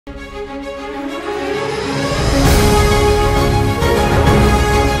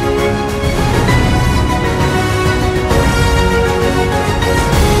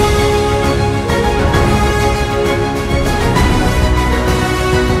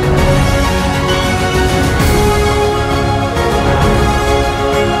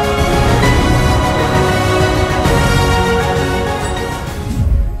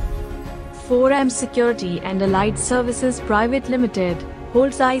4M Security and Allied Services Private Limited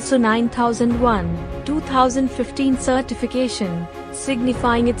holds ISO 9001:2015 certification,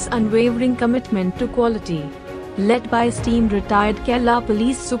 signifying its unwavering commitment to quality. Led by esteemed retired Kerala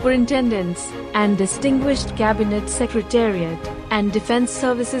police superintendents and distinguished cabinet secretariat and defense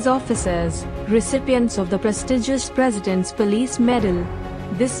services officers, recipients of the prestigious President's Police Medal,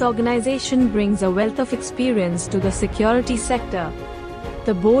 this organization brings a wealth of experience to the security sector.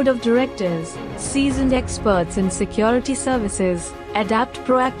 The board of directors, seasoned experts in security services, adapt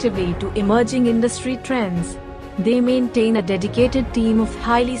proactively to emerging industry trends. They maintain a dedicated team of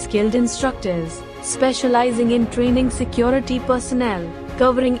highly skilled instructors, specializing in training security personnel,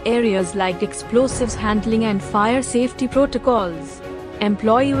 covering areas like explosives handling and fire safety protocols.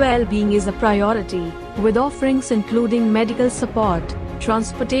 Employee well-being is a priority, with offerings including medical support,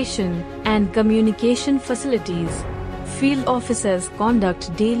 transportation, and communication facilities. Field officers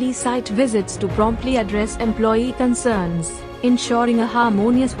conduct daily site visits to promptly address employee concerns, ensuring a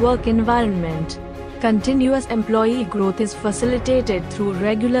harmonious work environment. Continuous employee growth is facilitated through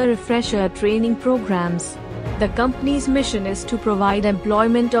regular refresher training programs. The company's mission is to provide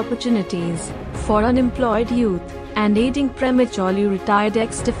employment opportunities for unemployed youth and aiding prematurely retired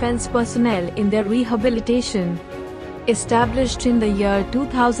ex-defense personnel in their rehabilitation. Established in the year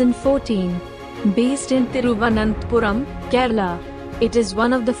 2014, based in Thiruvananthapuram, Kerala, it is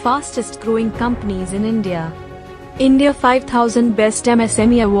one of the fastest growing companies in India. India 5000 Best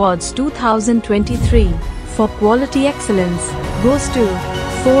MSME Awards 2023 for quality excellence goes to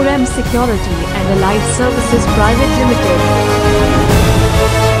 4M Security and Allied Services Private Limited.